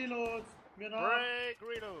 Jump Break Reloads. Mir nach. Break,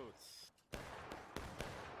 reloads.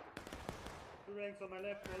 Two ranks on my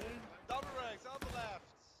left, rolling. Double ranks on the left.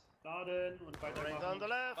 Laden und Ranks on the weitermachen.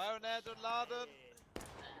 left. Bayonet und laden.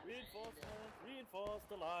 Reinforce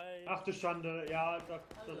the line. Ach du Schande, ja, das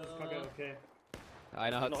ist kacke, okay.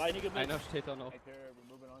 Einer hat noch einige mit. Einer steht da noch. Ja,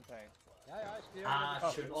 ja, ich stehe. Ah,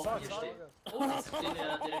 schön offen hier stehen. Oh, die stehen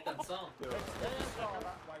ja direkt am Zaun.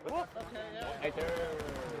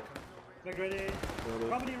 Back ready.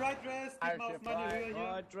 Company right rest. Gib mal auf meine Höhe hier.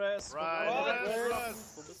 Right dress. Right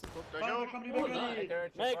dress. Company back ready.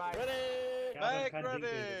 Make ready. Ja, das ist kein Winkel,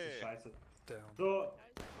 das ist scheiße. So,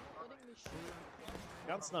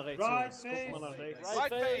 Ganz nach rechts. Right Jungs. Guck mal nach face. rechts.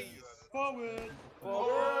 Right face. forward.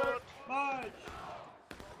 Forward. March.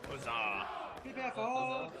 Prepare for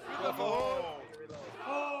hold. Wieder vor.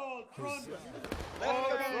 Hold. Front. Left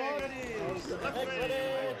Ready. Make ready.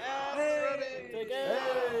 Hey. Take aim.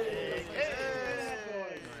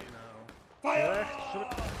 Fire.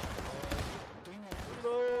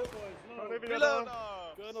 Kommt wieder da.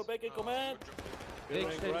 Colonel back in command.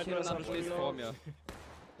 Ich stell dich hier und dann stehst vor mir.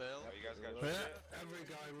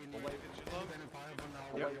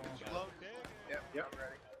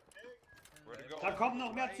 Da kommen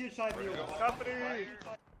noch mehr Zielscheiben, Jungs. Company,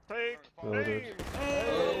 take Loaded. aim.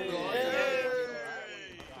 Hey.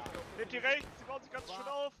 Nehmt die rechts, sie bauen sich ganz schön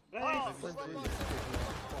auf. Rechts.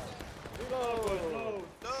 Reload.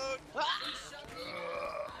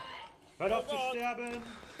 Hört auf zu sterben.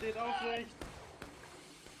 Steht aufrecht.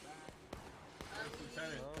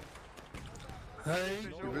 Hey,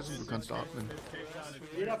 wir wissen, du kannst atmen.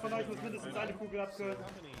 Jeder von euch muss mindestens eine Kugel abkönnen.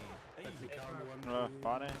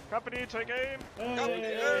 Company, take aim.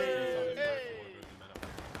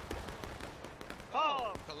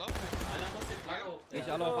 Fahr!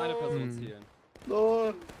 Ich alle auf eine Person zielen.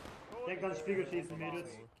 Denkt an Spiegelschießen, Mädels.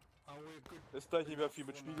 Ist gleich nicht mehr viel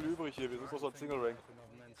mit Spiegel übrig hier, wir sind bloß ein Single Rank.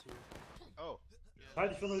 Oh.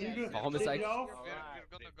 Halt dich für eine Lüge. Warum ist Steht eigentlich- ihr auf?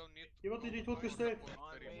 Hier wird nicht totgestellt.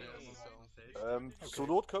 Zur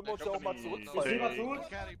Not können wir uns ja auch mal Ist zurückfallen. jemand tot?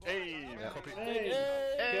 Hey! Hey!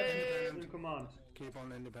 Captain in Command. Keep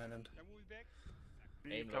on independent.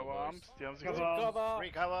 Die Tower Arms, die haben sich Cover.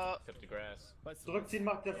 Recover! Zurückziehen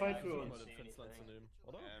macht der Feind für uns.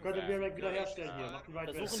 Könnt ihr Bearback wieder herstellen hier. Macht einen Right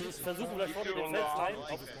Rest. Versuchen vielleicht vorne den Feldstein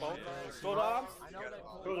aufzubauen. Shoulder Arms.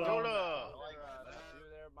 Shoulder.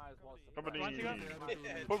 Company,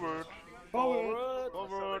 forward! Forward.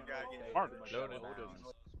 Forward! March!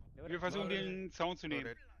 Wir versuchen den Zaun zu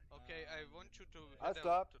nehmen. Okay, I want you to Alles head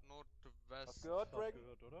klar. out northwest. Hast gehört, Drake?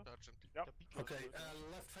 Sergeant. Ja. Okay,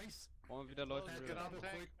 left face. Wollen wir wieder Leute Get out of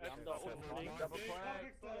quick. Wir haben da unten links. Double quick.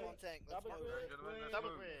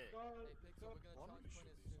 Double quick.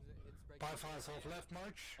 By fire off left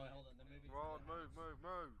march. Move.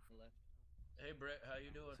 Hey Brett, how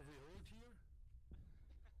you doing?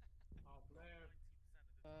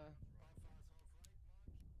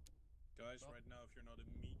 Guys, right now, if you're not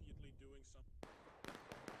immediately doing something.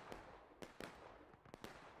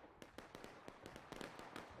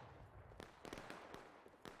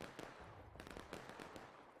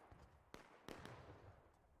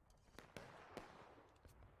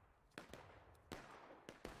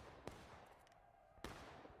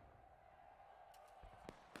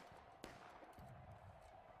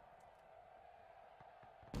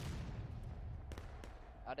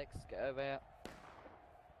 Addicts, get over here.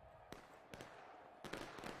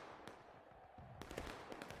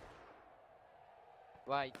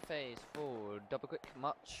 Right, phase forward, double quick,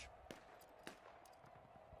 much.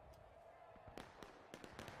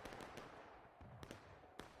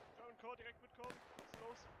 Core, direkt mitkommen.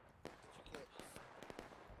 Los.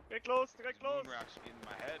 Direkt los, direkt los. We're actually getting in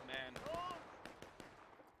my head, man.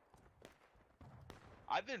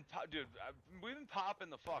 We've been popping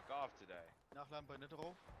the fuck off today. Nachladen bei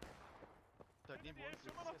Netero. Da neben uns. Jetzt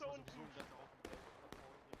ist erstmal sowieso ein ganzer Haufen.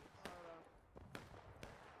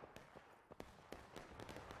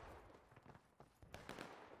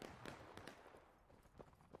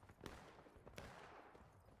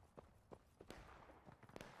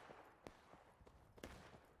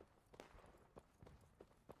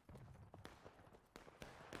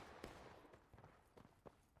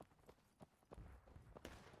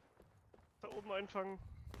 Da oben einfangen.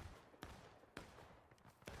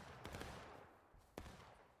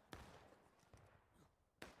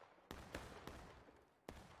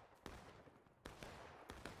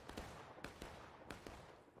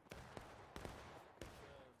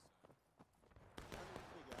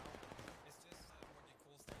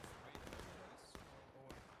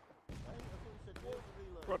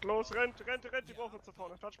 Gott, los, rennt, die brauchen uns da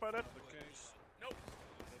vorne. Touchbein nicht. Nope.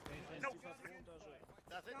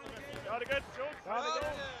 Gerade geht's, Jungs, gerade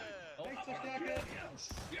go! Rechtsverstärke!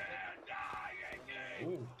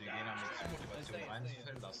 Oh, die gehen da mit Motivation rein, das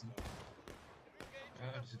fällt lassen.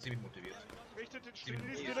 Ja, die sind ziemlich motiviert. Richtet den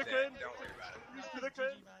Schließpillen!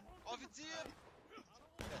 Schließpillen! Offizier!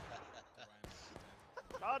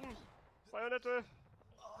 Laden! Bajonette!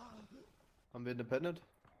 Haben wir Independent?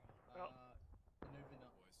 Ja.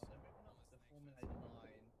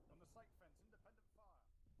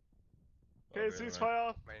 Okay, Ceasefire!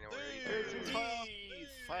 Okay, Ceasefire!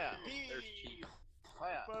 Fire!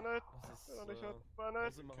 Fire! Bajonett! Das Wer noch nicht ist, hat,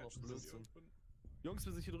 Bajonett! wir machen auch Blödsinn. Jungs,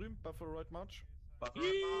 wir sind hier drüben. Buffalo Right March.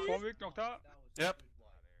 Vorweg noch da? Ja.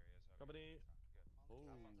 Company.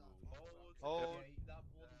 Oh.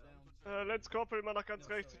 Let's Corporal immer nach ganz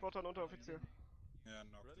rechts, ich brauche einen Unteroffizier. Yeah,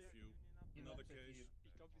 knocked a few. Another case.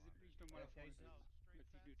 Ich glaube, wir sind nicht nochmal nach vorne,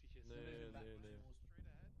 wenn es nicht nötig ist. Nee.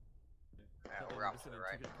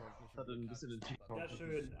 Hatte ein bisschen den Tiefpunkt. Ja,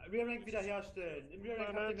 schön. Rear-Rank wiederherstellen. Im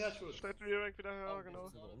Rear-Rank habt ihr mehr Schutz. Stellt Rear-Rank wieder her,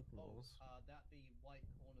 genau.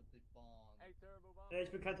 Ich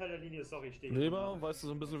bin kein Teil der Linie, sorry, ich stehe. Leber, weißt du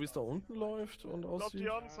so ein bisschen, wie es da unten läuft und Ich glaub, aussieht? die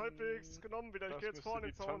haben es halbwegs genommen wieder. Ich geh jetzt vorne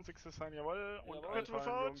in den Zaun. 20. sein, jawohl. Und Move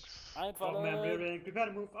out. Noch mehr im Rear-Rank. Prepare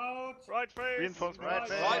to move out. Right face. Reinforcement. Right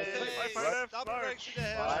face. left. Double Rank wieder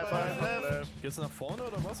Right her. left. Geht's nach vorne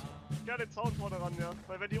oder was? Ja, den Zaun vorne ran, ja.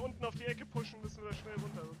 Weil wenn die unten auf die Ecke pushen, müssen wir da schnell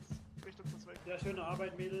runter, sonst bricht uns das weg. Ja, schöne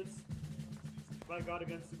Arbeit, Mädels. War gerade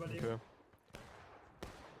ganz überlegen. Okay.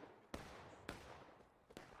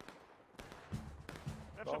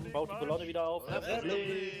 Baut die Kolonne wieder auf.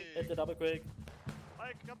 Enter Double Quick.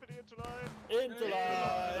 Mike, Company into line. Into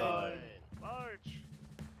line. March.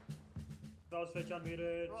 Rausfächern,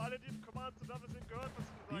 Mädels. So, alle, die im Command sind, haben es gehört, was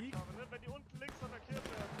ich gesagt habe. Ne? Wenn die unten links attackiert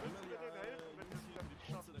werden, müssen wir denen helfen, wenn wir es wieder nicht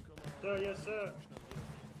schaffen. Sir, yes, Sir.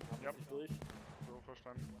 Ja, durch. So,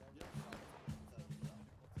 verstanden.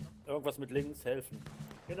 Irgendwas mit links helfen.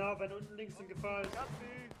 Genau, wenn unten links in Gefahr ist.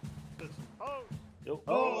 Sitzen. Hold! Jo.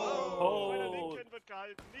 Bei der Linken wird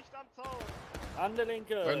gehalten, nicht am Zaun. An der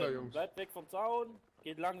Linke. Renner, Jungs. Bleibt weg vom Zaun.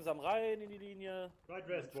 Geht langsam rein in die Linie. Right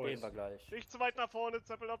rest, Stehen boys. wir gleich. Nicht zu weit nach vorne,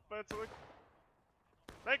 Zeppel ab, zurück.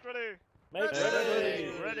 Make ready! Make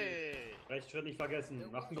ready! Ready! Rechtsschritt nicht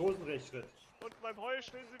vergessen. Macht einen großen Rechtsschritt. Und beim Heu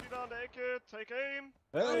stehen sie wieder an der Ecke. Take aim.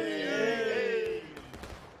 Hey!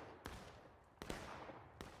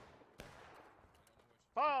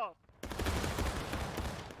 Fahr!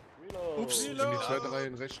 Ups, Wenn die zweite Reihe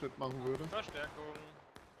einen Rechtsschritt machen würde. Verstärkung.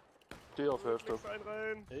 Stehe auf Hälfte. Links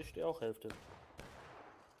einreihen. Ich stehe auch Hälfte.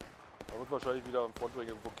 Da wird wahrscheinlich wieder am Frontweg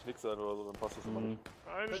irgendwo ein Knick sein oder so, dann passt das immer nicht.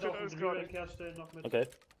 Eine Könnt steht auch alles den gerade. Rear-Rank herstellen noch mit. Okay.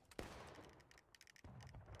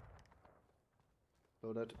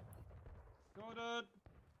 Loaded. Loaded.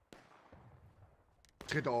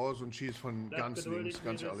 tritt aus und schießt von Bleibt ganz geduldig, links,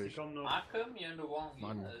 ganz Mädels, die ehrlich. kommen noch. Markham, you're in the wrong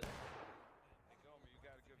Mann. unit.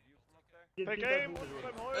 Take aim, unten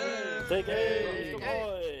beim Heu! Take aim, Richtung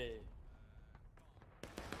Heu!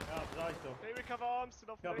 Ja, sag ich doch. Baby Cover Arms sind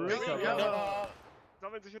auf dem Ja, Weg. Breaker, Ja.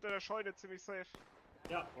 Sammeln sich hinter der Scheune ziemlich safe.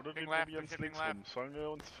 Ja. Oder wir probieren's links rum. Sollen wir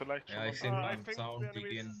uns vielleicht Ja, ich sehe einen Zaun, die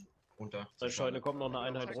gehen runter. Bei Scheune kommt noch eine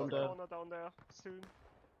Einheit runter.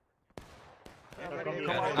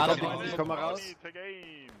 Ich komm mal raus.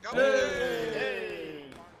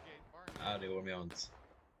 Ah, die holen wir uns.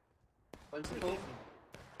 Das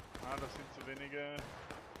sind zu wenige.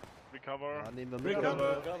 Recover. Ja, nehmen wir mit.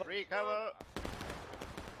 Recover.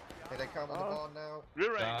 Here they come on the barn now.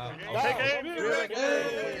 Rear rank. Take aim. We're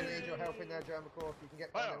gonna need your help in there, German Corps. If you can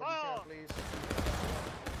get down there when you can, please.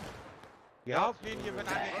 Die Hauptlinie wird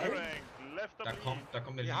angegriffen. Da kommt der Die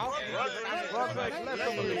Linie. Hauptlinie wird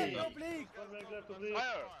angegriffen.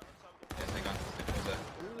 Der ist der ganze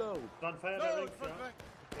Runter. Dann feiert er links, ja.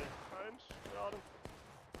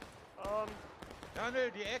 Ja,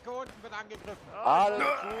 nö, die Ecke unten wird angegriffen. Alles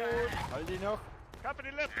gut. Halt die noch.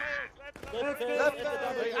 Company left face. Left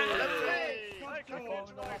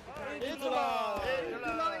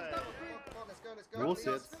Los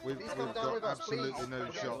jetzt. We've got absolutely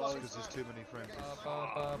no shots because there's too many friendlies.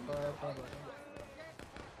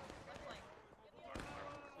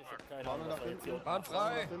 Bahn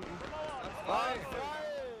frei! Frei!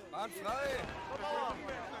 Bahn frei!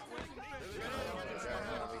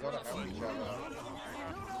 We gotta help each other.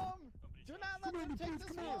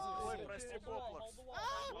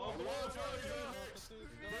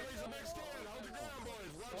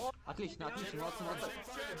 Отлично, отлично, молодцы, молодцы.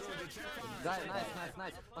 Да,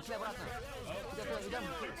 найс. Пошли обратно. Идем.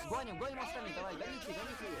 Гоним остальных, давай, гоните.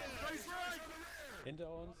 Hinter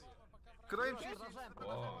uns. Продолжаем.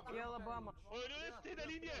 Alabama. Hinter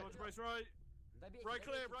Linie. Right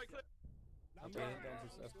clear. Okay, hinter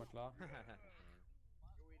uns ist erstmal klar.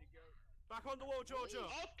 Back on the wall, Georgia.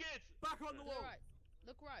 Auf geht's. Back on the wall.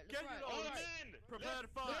 Look right. Get it all in. Prepare to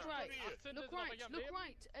fire. Look right.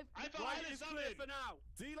 Einfach alles sammeln. For now.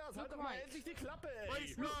 Silas, halt doch mal endlich die Klappe,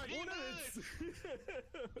 ey! Ohne Witz!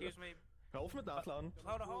 Excuse me. Hör auf mit Nachladen.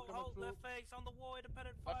 Hold their face on the wall,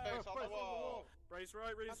 independent fire. Face on the wall. Brace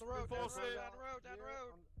right, reinforce it. Down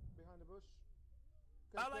the road.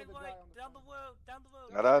 Ballet white, down the road.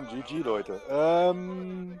 Na dann, GG, Leute.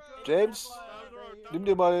 James, nimm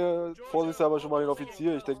dir mal vorsichtshalber schon mal den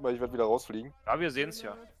Offizier. Ich denke mal, ich werde wieder rausfliegen. Ja, wir sehen's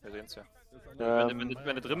ja. Wenn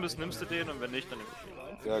du drin bist, nimmst du den und wenn nicht, dann nimmst du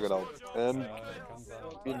den. Ja, genau.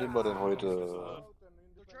 Wen nehmen wir denn heute?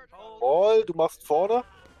 Paul, du machst vorne.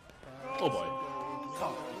 Oh boy.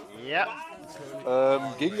 Ja.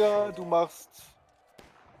 Ginga, du machst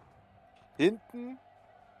hinten.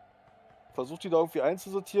 Versucht die da irgendwie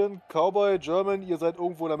einzusortieren. Cowboy, German, ihr seid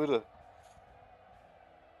irgendwo in der Mitte.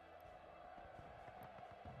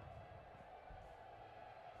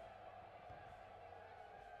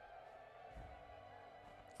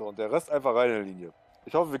 So, und der Rest einfach rein in der Linie.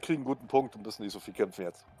 Ich hoffe, wir kriegen einen guten Punkt und müssen nicht so viel kämpfen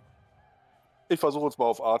jetzt. Ich versuche uns mal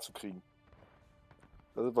auf A zu kriegen.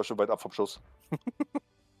 Da sind wir schon weit ab vom Schuss.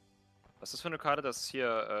 Was ist das für eine Karte? Das ist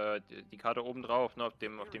hier die Karte oben drauf, ne, auf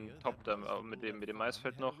dem Top, da, mit dem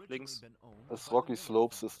Maisfeld noch links. Das ist Rocky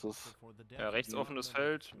Slopes ist das. Ja, rechts offenes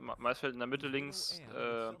Feld, Maisfeld in der Mitte links,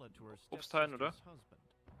 Obsthain, oder?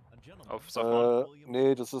 Auf Safran.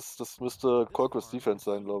 Nee, das müsste Colquist Defense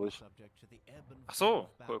sein, glaube ich. Ach so,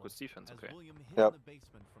 Colquist Defense, okay. Ja.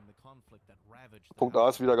 Punkt A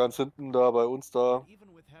ist wieder ganz hinten da bei uns da,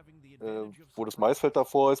 wo das Maisfeld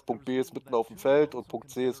davor ist. Punkt B ist mitten auf dem Feld und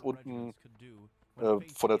Punkt C ist unten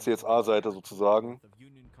von der CSA-Seite sozusagen.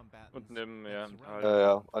 Unten im,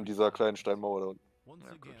 ja, an dieser kleinen Steinmauer da unten.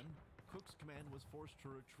 Ja, gut.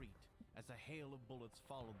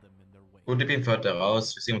 Gut, ich bin für heute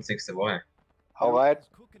raus. Wir sehen uns nächste Woche. Hau rein.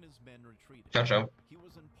 Ciao, ciao. He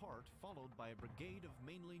was in part followed by a brigade of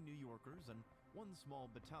mainly New Yorkers and one small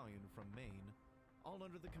battalion from Maine, all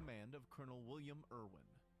under the command of Colonel William Irwin,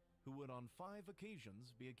 who would on 5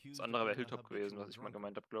 occasions be accused. Das andere wäre Hilltop gewesen, was ich mal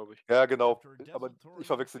gemeint habe, glaube ich. Ja, genau. Aber ich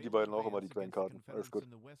verwechsel die beiden auch immer, die kleinen Karten. Alles gut.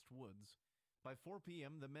 By 4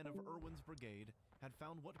 p.m., the men of Irwin's brigade had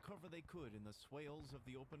found what cover they could in the swales of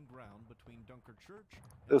the open ground between Dunker Church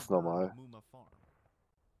and Mooma Farm.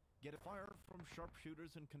 Yet fire from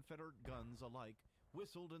sharpshooters and Confederate guns alike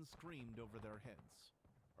whistled and screamed over their heads.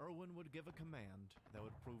 Irwin would give a command that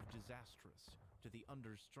would prove disastrous to the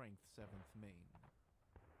understrength 7th Maine.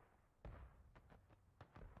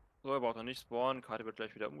 So, er braucht noch nicht spawnen, Karte wird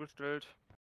gleich wieder umgestellt.